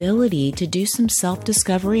ability to do some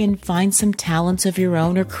self-discovery and find some talents of your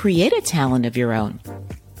own or create a talent of your own.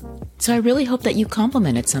 So I really hope that you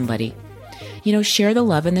complimented somebody. Share the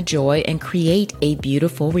love and the joy and create a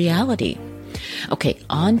beautiful reality. Okay,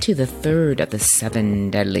 on to the third of the 7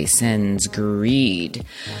 deadly sins, greed.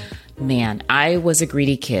 Man, I was a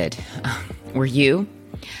greedy kid. Were you?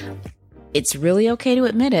 It's really okay to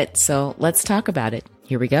admit it, so let's talk about it.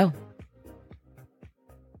 Here we go.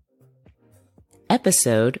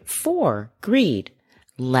 Episode 4, Greed.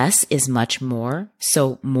 Less is much more,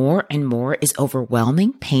 so more and more is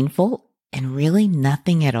overwhelming, painful, and really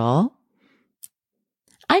nothing at all.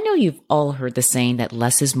 I know you've all heard the saying that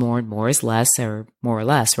less is more and more is less, or more or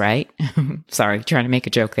less, right? Sorry, trying to make a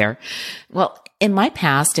joke there. Well, in my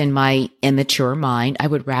past, in my immature mind, I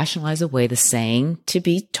would rationalize away the saying to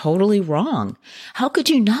be totally wrong. How could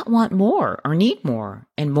you not want more or need more?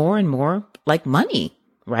 And more like money,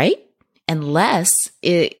 right? And less, it